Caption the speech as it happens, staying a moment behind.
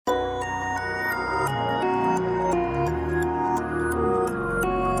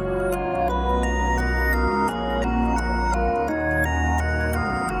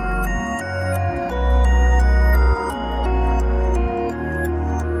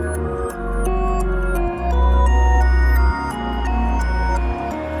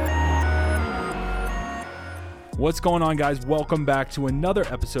What's going on, guys? Welcome back to another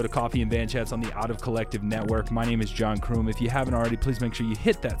episode of Coffee and Van Chats on the Out of Collective Network. My name is John Kroom. If you haven't already, please make sure you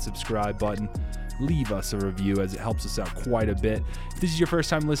hit that subscribe button. Leave us a review as it helps us out quite a bit. If this is your first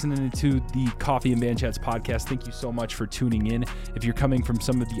time listening to the Coffee and Van Chats podcast, thank you so much for tuning in. If you're coming from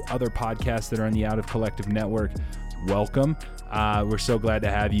some of the other podcasts that are on the Out of Collective Network, welcome. We're so glad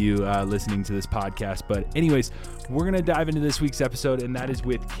to have you listening to this podcast. But anyways, we're going to dive into this week's episode, and that is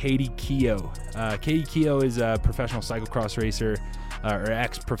with Katie Keough. Katie Keough is a professional cyclocross racer, or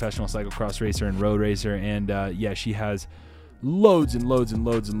ex-professional cyclocross racer and road racer. And yeah, she has loads and loads and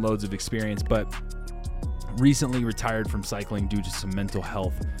loads and loads of experience, but recently retired from cycling due to some mental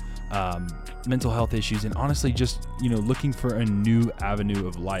health issues, and honestly just, looking for a new avenue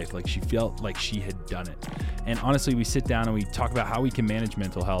of life. Like, she felt like she had done it. And honestly, we sit down and we talk about how we can manage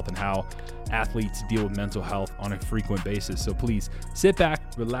mental health and how athletes deal with mental health on a frequent basis. So please sit back,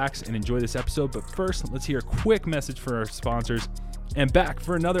 relax, and enjoy this episode. But first, let's hear a quick message for our sponsors. And back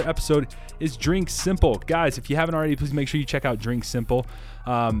for another episode is Drink Simple. Guys, if you haven't already, please make sure you check out Drink Simple.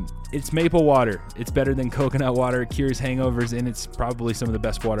 It's maple water. It's better than coconut water. It cures hangovers, and it's probably some of the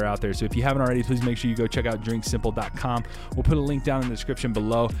best water out there. So if you haven't already, please make sure you go check out drinksimple.com. We'll put a link down in the description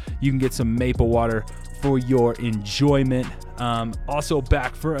below. You can get some maple water for your enjoyment. Also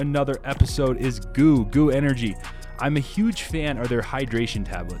back for another episode is Goo Energy. I'm a huge fan of their hydration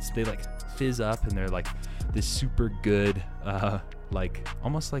tablets. They fizz up, and they're this super good,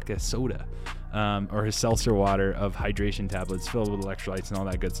 almost like a soda or a seltzer water of hydration tablets filled with electrolytes and all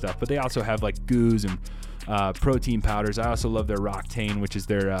that good stuff. But they also have goos and protein powders. I also love their Roctane, which is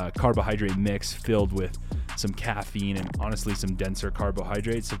their carbohydrate mix filled with some caffeine and honestly some denser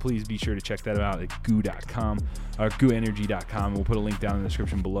carbohydrates. So please be sure to check that out at goo.com or gooenergy.com. We'll put a link down in the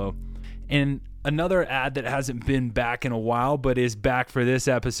description below. And another ad that hasn't been back in a while but is back for this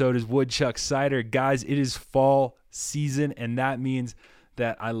episode is Woodchuck Cider. Guys, it is fall season, and that means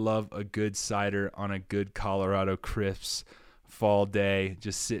that I love a good cider on a good Colorado crisp fall day,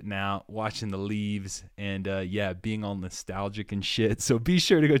 just sitting out, watching the leaves, and being all nostalgic and shit. So be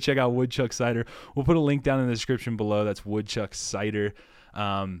sure to go check out Woodchuck Cider. We'll put a link down in the description below. That's Woodchuck Cider.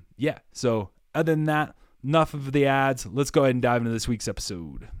 So other than that, enough of the ads. Let's go ahead and dive into this week's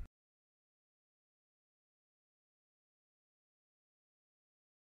episode.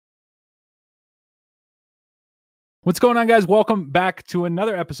 What's going on, guys? Welcome back to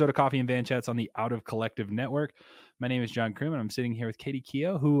another episode of Coffee and Van Chats on the Out of Collective Network. My name is John Kroom, and I'm sitting here with Katie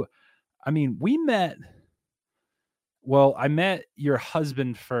Keough, who, we met. Well, I met your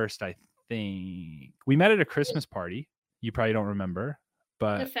husband first, I think. We met at a Christmas party. You probably don't remember,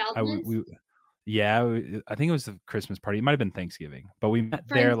 but the Feldmans? I think it was the Christmas party. It might have been Thanksgiving, but we met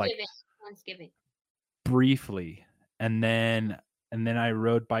there Thanksgiving briefly, and then I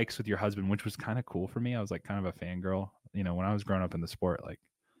rode bikes with your husband, which was kind of cool for me. I was kind of a fangirl. When I was growing up in the sport,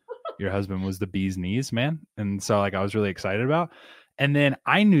 your husband was the bee's knees, man. And so I was really excited about. And then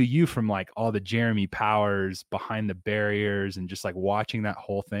I knew you from all the Jeremy Powers behind the barriers and just watching that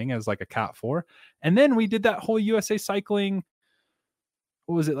whole thing as a Cat 4. And then we did that whole USA Cycling.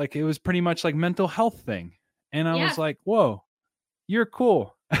 What was it like? It was pretty much mental health thing. And I was like, whoa, you're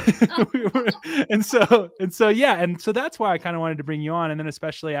cool. and so that's why I kind of wanted to bring you on. And then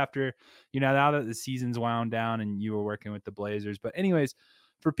especially after, now that the season's wound down and you were working with the Blazers. But anyways,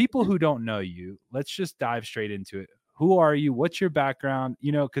 for people who don't know you, let's just dive straight into it. Who are you? What's your background?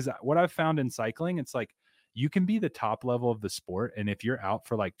 Because what I've found in cycling, it's you can be the top level of the sport, and if you're out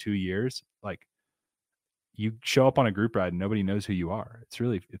for 2 years, you show up on a group ride and nobody knows who you are.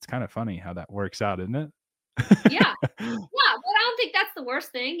 It's kind of funny how that works out, isn't it? Yeah, but I don't think that's the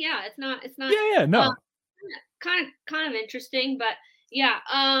worst thing. Yeah, it's not. No. Kind of interesting, but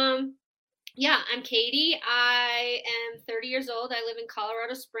I'm Katie. I am 30 years old. I live in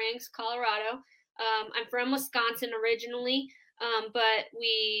Colorado Springs, Colorado. I'm from Wisconsin originally, but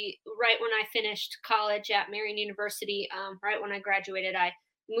right when I finished college at Marian University, right when I graduated, I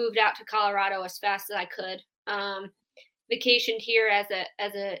moved out to Colorado as fast as I could. Vacationed here as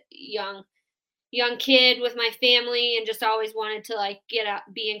a young kid with my family, and just always wanted to get out,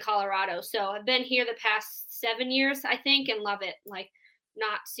 be in Colorado. So I've been here the past 7 years, I think, and love it.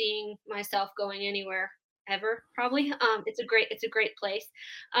 Not seeing myself going anywhere ever, probably. It's a great place.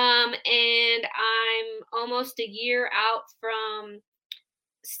 And I'm almost a year out from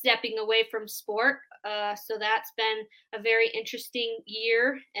stepping away from sport. So that's been a very interesting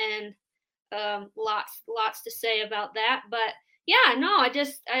year, and lots to say about that. But I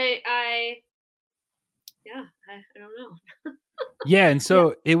don't know. Yeah. And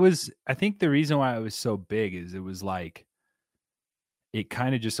so it was, I think the reason why it was so big is it was it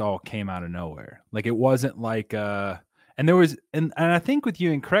kind of just all came out of nowhere. Like it wasn't like and there was and I think with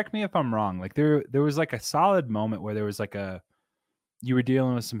you, and correct me if I'm wrong, like there was like a solid moment where there was like a you were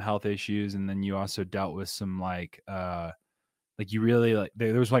dealing with some health issues, and then you also dealt with some like you really like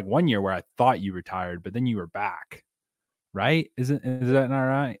there was like 1 year where I thought you retired, but then you were back, right? Is that not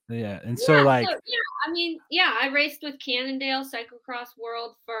right? Yeah. And so Yeah, so like yeah, I mean, yeah, I raced with Cannondale Cyclocross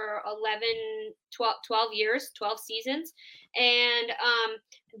World for 11, 12 years, 12 seasons. And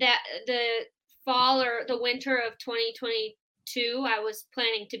that the fall or the winter of 2022, I was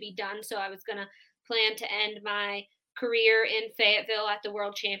planning to be done. So I was going to plan to end my career in Fayetteville at the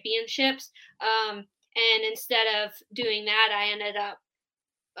World Championships. And instead of doing that, I ended up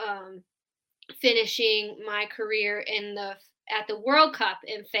um, finishing my career in the at the World Cup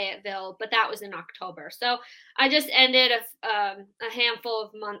in Fayetteville, but that was in October. So I just ended a handful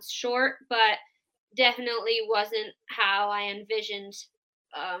of months short, but definitely wasn't how I envisioned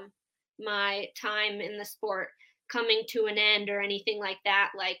um, my time in the sport coming to an end or anything like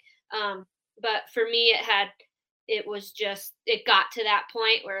that. But for me, it was just it got to that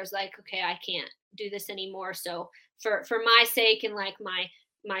point where I was like, okay, I can't do this anymore. So for my sake and like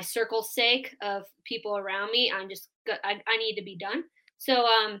my circle's sake of people around me, I need to be done. So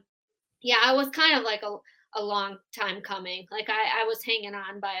yeah, I was kind of like a long time coming. Like I was hanging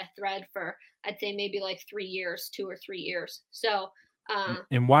on by a thread for I'd say maybe like 3 years, 2 or 3 years. So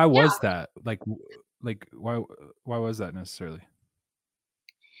and why yeah, was that? Like why was that necessarily?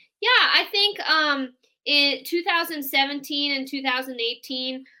 yeah, I think in 2017 and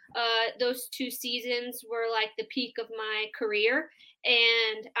 2018, those two seasons were like the peak of my career,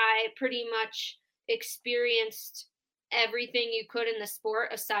 and I pretty much experienced everything you could in the sport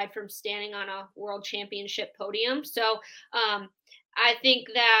aside from standing on a world championship podium. So I think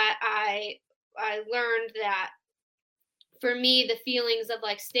that I learned that for me the feelings of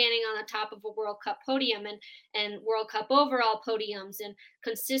like standing on the top of a World Cup podium and World Cup overall podiums and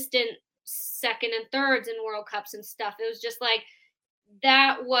consistent second and thirds in World Cups and stuff, it was just like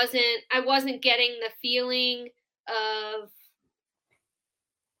that wasn't I wasn't getting the feeling of,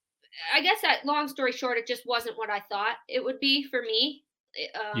 I guess, that long story short, it just wasn't what I thought it would be for me.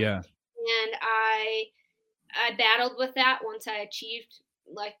 Yeah. And I battled with that once I achieved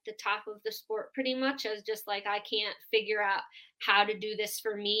like the top of the sport pretty much. I was just like, I can't figure out how to do this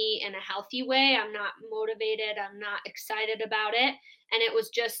for me in a healthy way. I'm not motivated. I'm not excited about it. And it was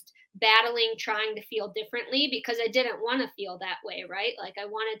just battling, trying to feel differently because I didn't want to feel that way, right? Like I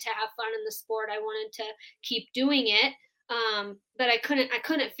wanted to have fun in the sport. I wanted to keep doing it. But I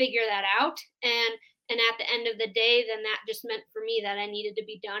couldn't figure that out. And at the end of the day, then that just meant for me that I needed to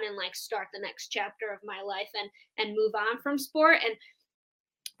be done and like start the next chapter of my life and move on from sport.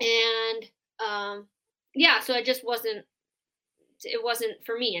 And yeah, so it wasn't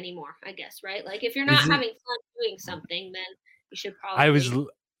for me anymore, I guess, right? Like if you're not Is it having fun doing something, then you should I was probably l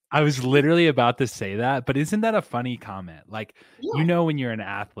I was literally about to say that, but isn't that a funny comment? Like, yeah. when you're an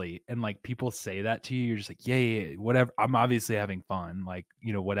athlete and, like, people say that to you, you're just like, "Yeah, yeah, yeah, whatever. I'm obviously having fun, like,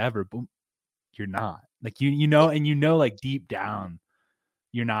 whatever," but you're not. Like, and like, deep down,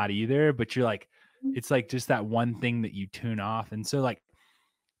 you're not either, but you're like it's like just that one thing that you tune off, and so, like,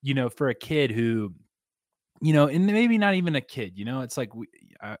 for a kid who and maybe not even a kid, it's like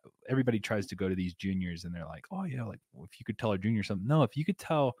everybody tries to go to these juniors and they're like, oh, yeah, like well, if you could tell a junior something. No, if you could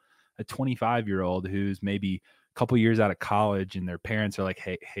tell a 25-year-old who's maybe a couple years out of college and their parents are like,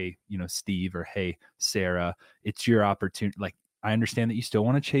 hey, Steve, or hey, Sarah, it's your opportunity. Like, I understand that you still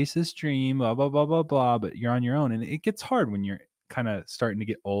want to chase this dream, blah, blah, blah, blah, blah, but you're on your own. And it gets hard when you're kind of starting to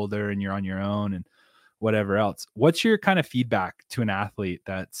get older and you're on your own and whatever else. What's your kind of feedback to an athlete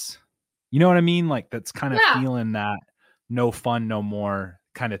that's you know what I mean? Like that's kind of Yeah. feeling that no fun, no more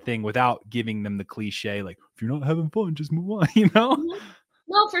kind of thing without giving them the cliche, like, if you're not having fun, just move on, you know? Mhm.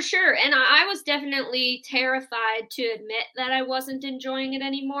 No, for sure. And I was definitely terrified to admit that I wasn't enjoying it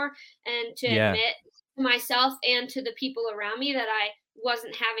anymore and to Yeah. admit to myself and to the people around me that I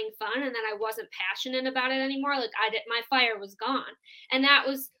wasn't having fun and that I wasn't passionate about it anymore. Like my fire was gone. And that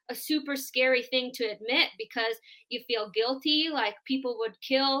was a super scary thing to admit because you feel guilty, like people would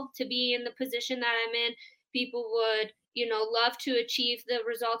kill to be in the position that I'm in. People would love to achieve the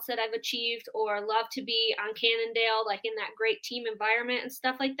results that I've achieved or love to be on Cannondale, like in that great team environment and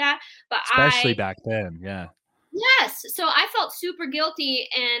stuff like that. But Especially back then, yeah. yes, so I felt super guilty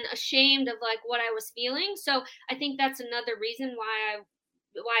and ashamed of like what I was feeling. So I think that's another reason why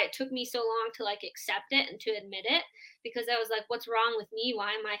it took me so long to like accept it and to admit it because I was like, what's wrong with me?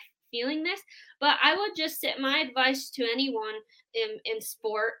 Why am I feeling this? But I would just say my advice to anyone in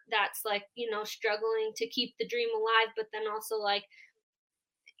sport that's like, struggling to keep the dream alive, but then also like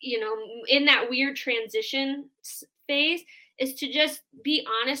in that weird transition phase, is to just be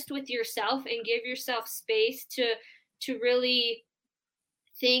honest with yourself and give yourself space to really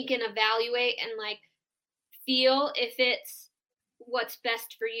think and evaluate and like feel if it's what's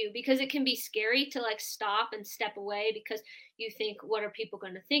best for you, because it can be scary to like stop and step away because you think, what are people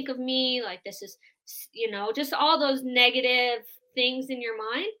going to think of me, like this is just all those negative things in your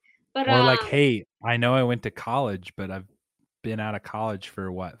mind. But Or like, hey, I know I went to college, but I've been out of college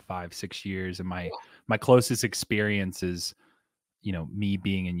for what, 5, 6 years, and my closest experience is, me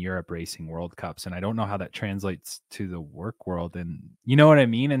being in Europe racing World Cups, and I don't know how that translates to the work world, and you know what I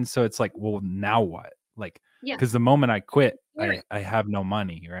mean? And so it's like, well, now what? Like, yeah, because the moment I quit, scary. I have no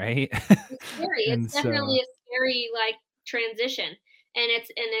money, right? It's scary. It's And so definitely a scary like transition, and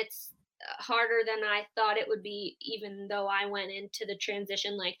it's harder than I thought it would be. Even though I went into the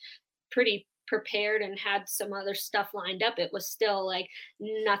transition like pretty prepared and had some other stuff lined up, it was still like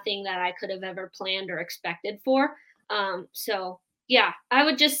nothing that I could have ever planned or expected for. So yeah, I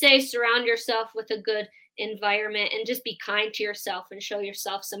would just say surround yourself with a good environment and just be kind to yourself and show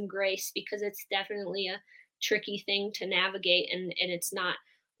yourself some grace, because it's definitely a tricky thing to navigate, and it's not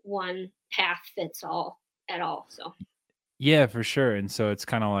one path fits all at all. So yeah, for sure. And so it's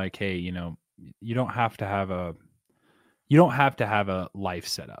kind of like, hey, you don't have to have a you don't have to have a life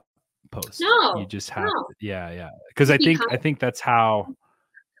set up post. You no, just have no, to, yeah. Because just be I kind. think that's how.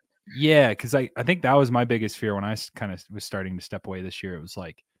 Yeah, because I think that was my biggest fear when I kind of was starting to step away this year. It was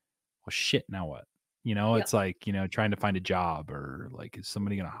like, well, shit, now what? Yep. It's like, trying to find a job, or like, is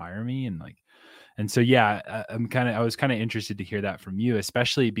somebody going to hire me? And like, and so, yeah, I was kind of interested to hear that from you,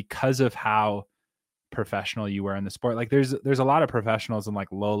 especially because of how professional you were in the sport. Like, there's a lot of professionals and like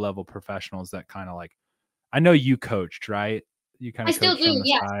low level professionals that kind of like, I know you coached, right? You kind I of still coached on do. the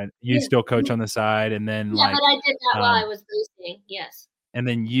Yes. side. You Yeah. still coach Mhm. on the side, and then Yeah, but like, I did that while I um, was boosting. Yes. and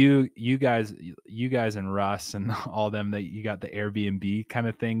then you guys and Russ and all them, that you got the Airbnb kind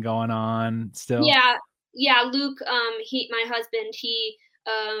of thing going on still. Yeah, yeah, Luke, my husband, he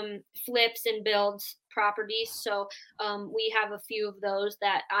flips and builds properties. So we have a few of those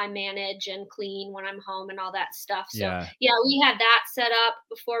that I manage and clean when I'm home and all that stuff. So Yeah, yeah, we had that set up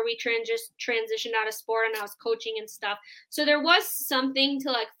before we transitioned out of sport, and I was coaching and stuff. So there was something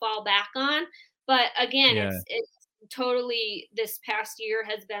to like fall back on. But again, yeah, it's totally, this past year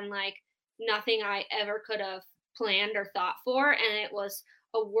has been like nothing I ever could have planned or thought for, and it was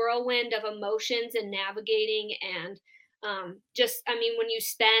a whirlwind of emotions and navigating. And just, I mean, when you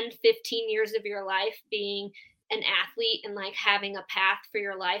spend 15 years of your life being an athlete and like having a path for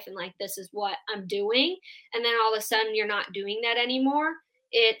your life and like, this is what I'm doing, and then all of a sudden you're not doing that anymore,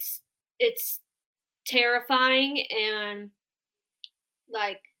 it's terrifying and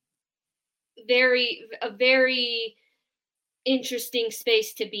like a very interesting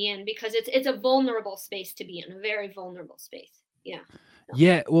space to be in, because it's a vulnerable space to be in, a very vulnerable space. Yeah. So,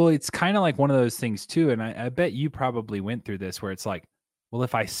 yeah. Well, it's kind of like one of those things too, and I bet you probably went through this where it's like, well,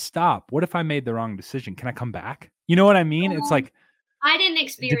 if I stop, what if I made the wrong decision? Can I come back? You know what I mean? It's um, like, I didn't did that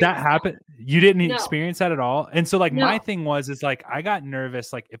experience that. happen? You didn't No, experience that at all? And so like my no. thing is like, I got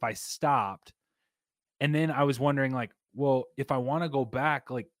nervous, like if I stopped. And then I was wondering, like, well, if I want to go back,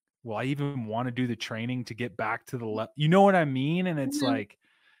 like, will I even want to do the training to get back to the level? You know what I mean? And it's Mhm. like,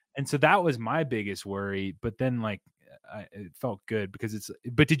 and so that was my biggest worry. But then, like, it felt good because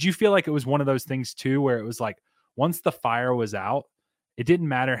but did you feel like it was one of those things too, where it was like, once the fire was out, it didn't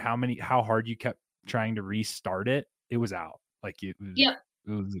matter how hard you kept trying to restart it, it was out. Like, Yep.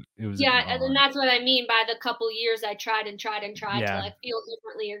 it was Yeah, and then gone. that's what I mean by the couple years I tried and tried and tried to Yeah. like feel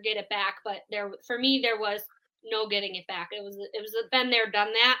differently or get it back, but for me there was no getting it back. It was a been there,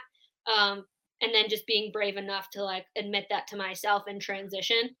 done that. And then just being brave enough to like admit that to myself in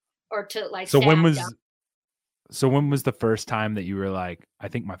transition, or to like So sat when down. was the first time that you were like, I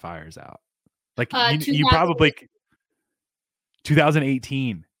think my fire's out? Like, you 2000 probably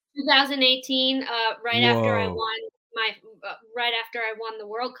 2018. 2018, right after I Whoa. won my right after I won the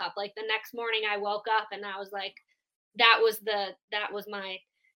World Cup. Like the next morning I woke up and I was like, that was my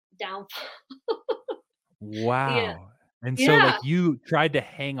downfall. Yeah. Wow. And so, Yeah. like, you tried to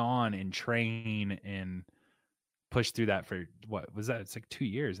hang on and train and push through that for what was that? It's like 2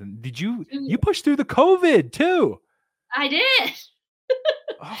 years. And you Mm, pushed through the COVID too? I did.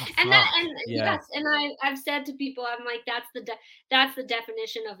 Oh, And that, fuck. and Yeah. yes, and I've said to people, I'm like, that's the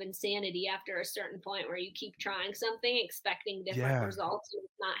definition of insanity after a certain point, where you keep trying something, expecting different Yeah. results, and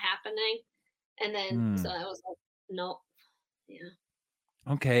it's not happening. And then so Mm. I was like, nope. Yeah.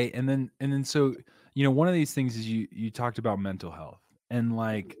 Okay. And then so, one of these things is you talked about mental health. And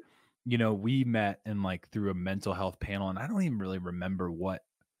like, we met in like through a mental health panel, and I don't even really remember what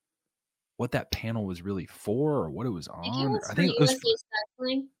what that panel was really for or what it was I think it on. was I for think it was USA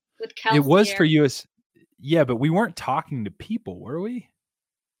Cycling with it Kelsey was for there. US. Yeah, but we weren't talking to people, were we?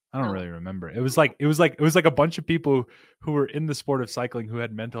 I don't Oh, really remember. It was like a bunch of people who were in the sport of cycling who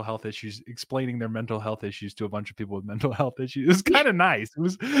had mental health issues, explaining their mental health issues to a bunch of people with mental health issues. It was kind of nice. It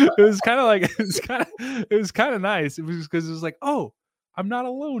was kind of like it was kind of nice. It was because it was like, oh, I'm not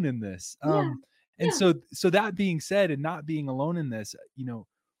alone in this. yeah, And yeah. so that being said, and not being alone in this,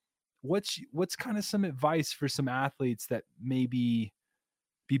 what's kind of some advice for some athletes that maybe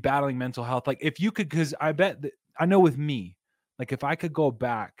be battling mental health? Like if you could, because I bet that I know with me, like if I could go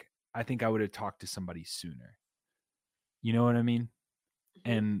back, I think I would have talked to somebody sooner. You know what I mean?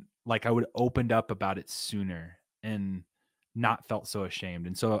 Mhm. And like I would have opened up about it sooner and not felt so ashamed.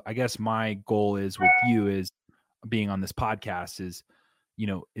 And so I guess my goal is with you is being on this podcast is,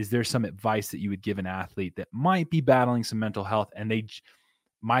 is there some advice that you would give an athlete that might be battling some mental health and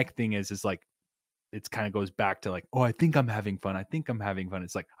my thing is like it's kind of goes back to like, oh, I think I'm having fun. I think I'm having fun.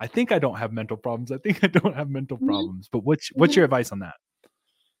 It's like, I think I don't have mental problems. I think I don't have mental Mhm. problems. But what's Mhm. your advice on that?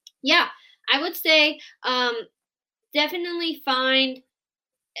 Yeah, I would say definitely find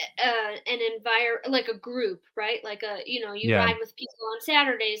an environment like a group, right? Like you Yeah. ride with people on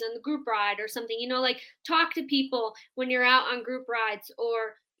Saturdays on the group ride or something. Like talk to people when you're out on group rides,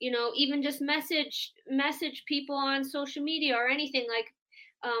 or even just message people on social media or anything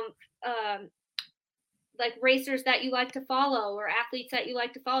um, um, like racers that you like to follow or athletes that you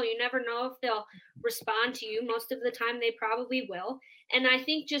like to follow. You never know if they'll respond to you. Most of the time, they probably will. And I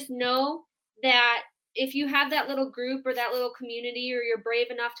think just know that if you have that little group or that little community, or you're brave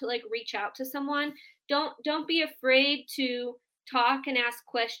enough to like reach out to someone, don't be afraid to talk and ask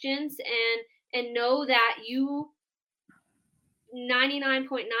questions, and know that you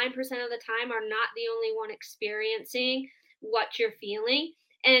 99.9% of the time are not the only one experiencing what you're feeling.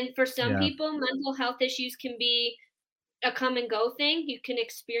 And for some Yeah. people, mental health issues can be a come and go thing. You can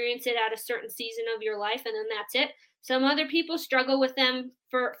experience it at a certain season of your life and then that's it. Some other people struggle with them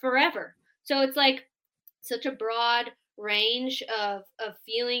for forever. So it's like such a broad range of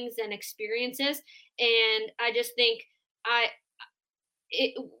feelings and experiences. And I just think I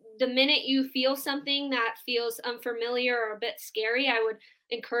it the minute you feel something that feels unfamiliar or a bit scary, I would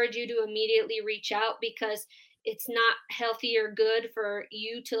encourage you to immediately reach out, because it's not healthy or good for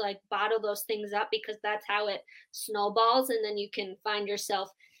you to like bottle those things up, because that's how it snowballs, and then you can find yourself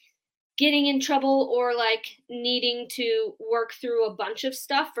getting in trouble or like needing to work through a bunch of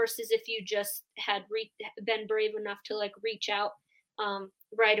stuff, versus if you just had been brave enough to like reach out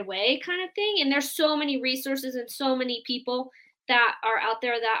right away, kind of thing. And there's so many resources and so many people that are out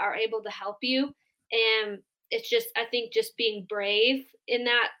there that are able to help you. And it's just, I think just being brave in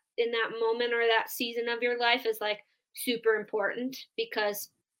that moment or that season of your life is like super important, because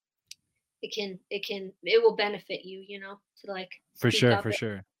it will benefit you, to like For speak sure. up For and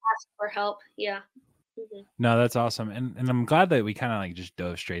sure. ask for help. Yeah. Mhm. No, that's awesome. And I'm glad that we kind of like just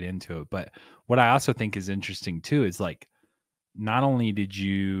dove straight into it. But what I also think is interesting too is like not only did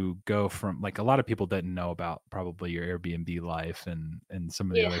you go from like a lot of people didn't know about probably your Airbnb life and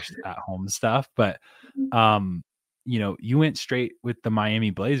some of the Yeah. other at home stuff, but Mhm. um you went straight with the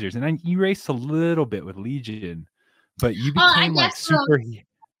Miami Blazers and then you raced a little bit with Legion, but you I became guess like super.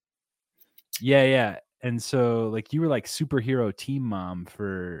 Yeah, yeah. And so like you were like superhero team mom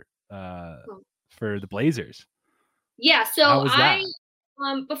for the Blazers. yeah, How so was that?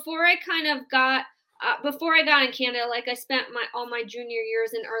 before I got in Canada, like I spent my all my junior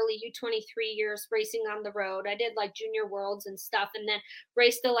years and early U23 years racing on the road. I did like junior worlds and stuff, and then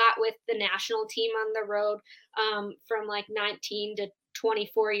raced a lot with the national team on the road from like 19 to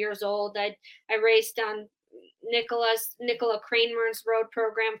 24 years old. I raced on Nicola Kramer's road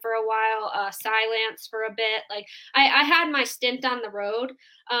program for a while, Silence for a bit. Like I had my stint on the road.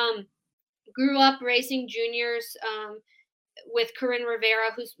 Grew up racing juniors with Corinne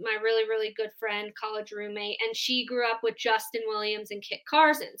Rivera, who's my really, really good friend, college roommate, and she grew up with Justin Williams and Kit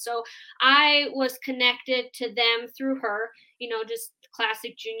Carson. So I was connected to them through her. Just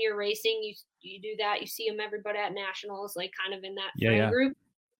classic junior racing. You do that. You see them everybody at nationals, like kind of in that Yeah, friend yeah. group.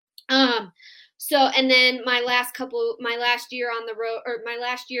 Um, so and then my last year on the road, or my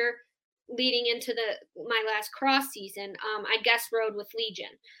last year leading into my last cross season, I guest rode with Legion,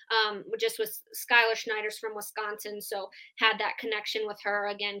 just with Skylar Schneider's from Wisconsin, so had that connection with her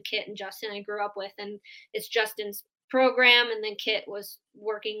again. Kit and Justin I grew up with, and it's Justin's program, and then Kit was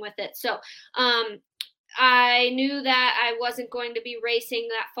working with it. So I knew that I wasn't going to be racing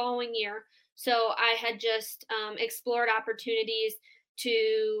that following year, so I had just explored opportunities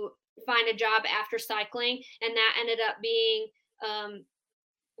to find a job after cycling, and that ended up being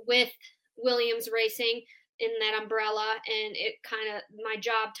with Williams Racing in that umbrella, and it kind of, my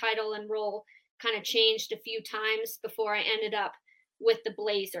job title and role kind of changed a few times before I ended up with the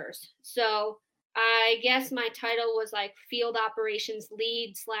Blazers. So I guess my title was like field operations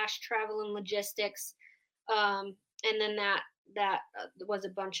lead / travel and logistics. And then that was a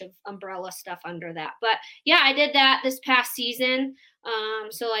bunch of umbrella stuff under that. But yeah, I did that this past season.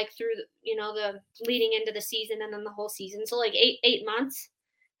 So like through the leading into the season and then the whole season. So like 8 months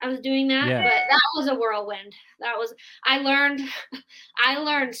I was doing that, Yeah. but that was a whirlwind. I learned I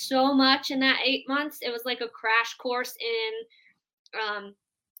learned so much in that 8 months. It was like a crash course in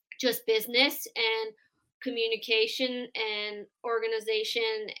just business and communication and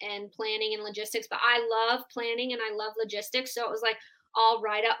organization and planning and logistics. But I love planning and I love logistics. So it was like all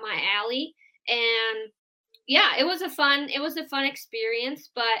right up my alley. And yeah, it was a fun experience,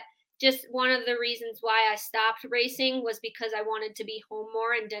 but just one of the reasons why I stopped racing was because I wanted to be home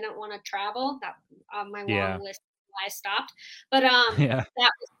more and didn't want to travel. That on my Yeah. long list why I stopped. But Yeah.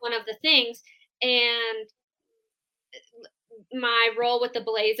 that was one of the things. And my role with the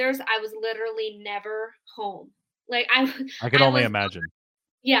Blazers, I was literally never home. Like I could I only was imagine.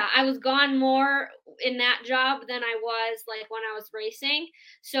 yeah, I was gone more in that job than I was like when I was racing.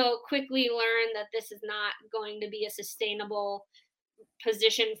 So quickly learned that this is not going to be a sustainable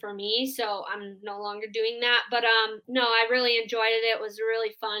position for me. So I'm no longer doing that. But no, I really enjoyed it. It was a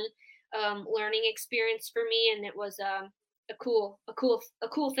really fun learning experience for me, and it was a cool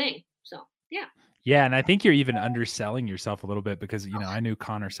thing. So yeah. Yeah, and I think you're even underselling yourself a little bit because I knew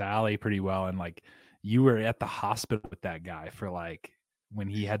Connor Sally pretty well, and like you were at the hospital with that guy for like when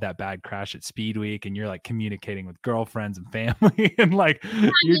he had that bad crash at Speed Week, and you're like communicating with girlfriends and family, and like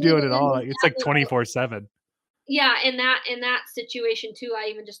you're doing it all. Like it's like 24/7. Yeah, in that situation too, I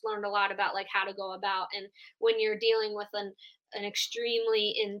even just learned a lot about like how to go about, and when you're dealing with an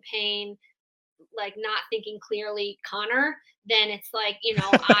extremely in pain, like not thinking clearly Connor, then it's like,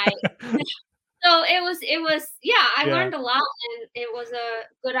 I so it was yeah, I Yeah. learned a lot, and it was a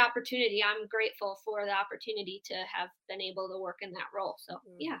good opportunity. I'm grateful for the opportunity to have been able to work in that role. So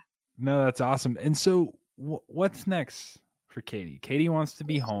yeah. No, that's awesome. And so what's next for Katie? Katie wants to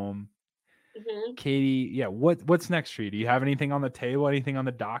be home. Mhm. Katie, yeah, what's next for you? Do you have anything on the table, anything on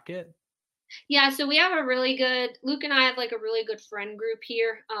the docket? Yeah, so we have a really good Luke and I have like a really good friend group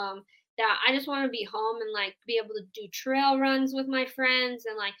here. That I just want to be home and like be able to do trail runs with my friends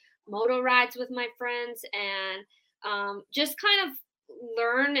and like moto rides with my friends and just kind of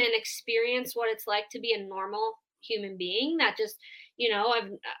learn and experience what it's like to be a normal human being that just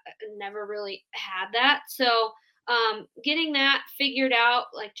I've never really had that. So getting that figured out,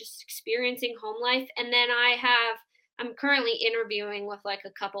 like just experiencing home life. And then I'm currently interviewing with like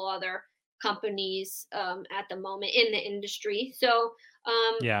a couple other companies at the moment in the industry. So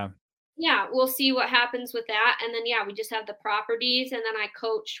Yeah. yeah, we'll see what happens with that. And then yeah, we just have the properties, and then I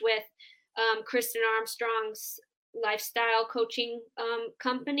coach with Kristen Armstrong's lifestyle coaching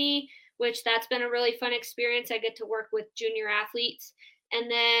company, which that's been a really fun experience. I get to work with junior athletes, and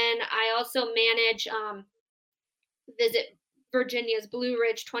then I also manage Visit Virginia's Blue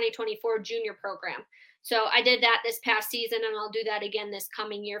Ridge 2024 junior program. So I did that this past season, and I'll do that again this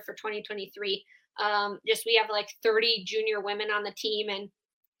coming year for 2023. Just we have like 30 junior women on the team, and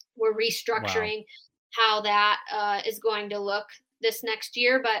we're Wow. restructuring how that is going to look this next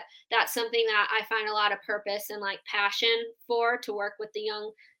year. But that's something that I find a lot of purpose and like passion for, to work with the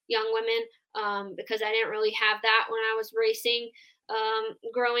young women, because I didn't really have that when I was racing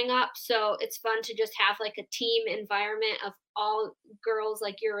growing up. So it's fun to just have like a team environment of all girls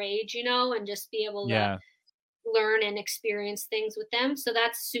like your age, and just be able to Yeah. learn and experience things with them. So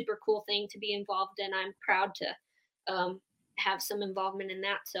that's a super cool thing to be involved in. I'm proud to have some involvement in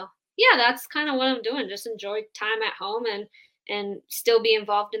that. So yeah, that's kind of what I'm doing. Just enjoy time at home and still be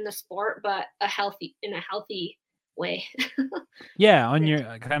involved in the sport, but in a healthy way. Yeah, on Yeah.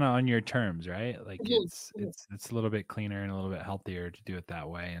 your kind of on your terms, right? Like Mhm, it's mhm. it's it's a little bit cleaner and a little bit healthier to do it that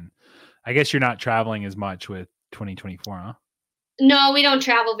way. And I guess you're not traveling as much with 2024, huh? No, we don't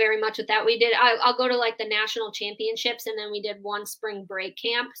travel very much with that. I'll go to like the national championships, and then we did one spring break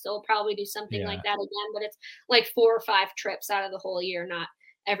camp. So we'll probably do something like Yeah. that again, but it's like 4 or 5 trips out of the whole year, not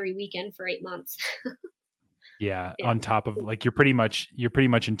every weekend for 8 months. Yeah, Yeah. on top of like you're pretty much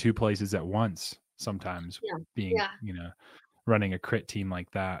in two places at once sometimes Yeah. being, Yeah. running a crit team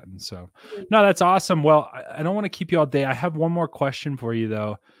like that. And so, Mhm. no, that's awesome. Well, I don't want to keep you all day. I have one more question for you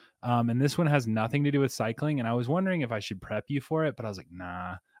though. And this one has nothing to do with cycling. And I was wondering if I should prep you for it, but I was like,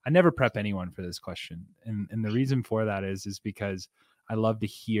 nah, I never prep anyone for this question. And the reason for that is because I love to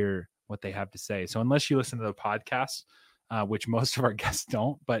hear what they have to say. So unless you listen to the podcast, which most of our guests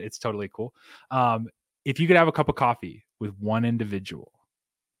don't, but it's totally cool. If you could have a cup of coffee with one individual,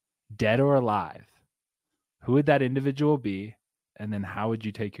 dead or alive, who would that individual be? And then how would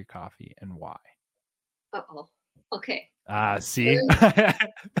you take your coffee and why? Uh-oh. Okay. See?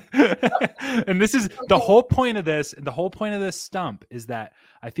 And this is the whole point of this. The whole point of this stump is that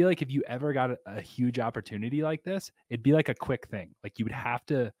I feel like if you ever got a huge opportunity like this, it'd be like a quick thing. Like you'd have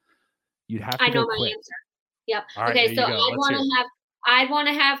to I know go my quick. answer. Yep. All right, Okay, there so you go. I'd want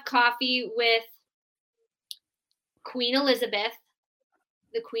to have coffee with Queen Elizabeth,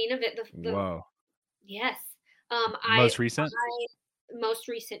 the Queen of it. Whoa. Yes. Most recent? Most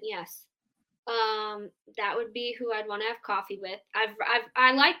recent, yes. That would be who I'd want to have coffee with.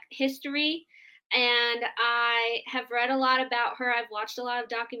 I like history, and I have read a lot about her. I've watched a lot of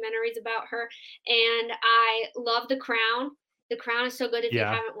documentaries about her, and I love The Crown. The Crown is so good. If you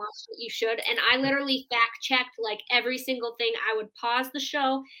Yeah. haven't watched it, you should. And I literally fact checked like every single thing. I would pause the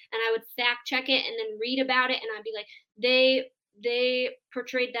show and I would fact check it and then read about it, and I'd be like, they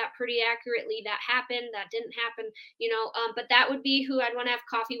portrayed that pretty accurately. That happened, that didn't happen, but that would be who I'd want to have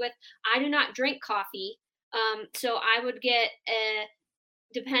coffee with. I do not drink coffee, so I would get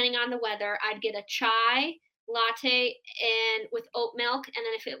depending on the weather, I'd get a chai latte and with oat milk, and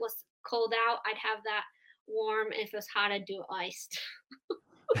then if it was cold out, I'd have that warm, and if it was hot, I'd do iced.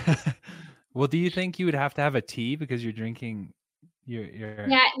 Well, do you think you would have to have a tea because you're drinking your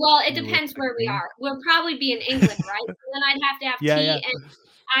Yeah, well, it depends where we are. We'll probably be in England, right? So then I'd have to have tea, and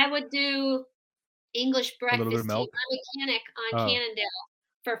I would do English breakfast tea. My mechanic on Cannondale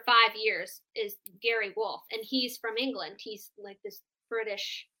for 5 years is Gary Wolf, and he's from England. He's like this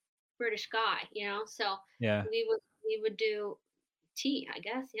British guy, So yeah, we would do tea, I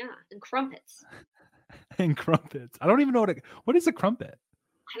guess, and crumpets. And crumpets. I don't even know what is a crumpet.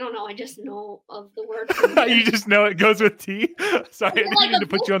 I don't know. I just know of the word. You just know it goes with tea. Sorry, I didn't mean to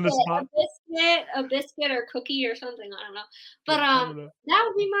put you on the spot. A biscuit or cookie or something. I don't know. But that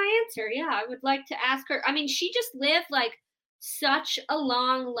would be my answer. Yeah, I would like to ask her. I mean, she just lived like such a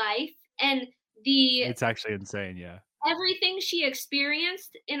long life, and it's actually insane. Yeah, everything she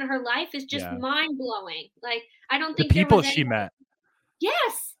experienced in her life is just mind blowing. Like I don't think the people she met.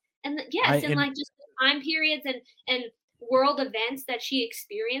 Yes, and like just the time periods and world events that she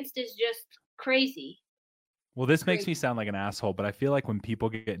experienced is just crazy. Well, this makes me sound like an asshole, but I feel like when people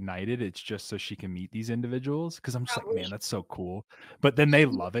get knighted, it's just so she can meet these individuals. Because I'm just like, man, that's so cool. But then they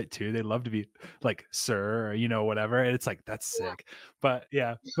love it too. They love to be like sir or whatever. And it's like that's sick. But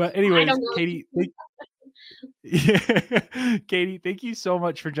yeah. But anyways, Katie. Katie, thank you so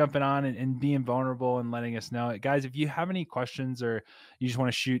much for jumping on and being vulnerable and letting us know. Guys, if you have any questions or you just want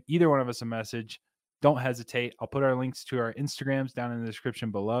to shoot either one of us a message, don't hesitate. I'll put our links to our Instagrams down in the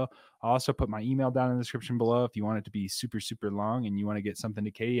description below. I'll also put my email down in the description below. If you want it to be super, super long and you want to get something to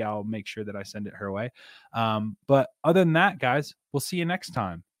Katie, I'll make sure that I send it her way. But other than that, guys, we'll see you next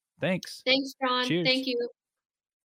time. Thanks. Thanks, John. Cheers. Thank you.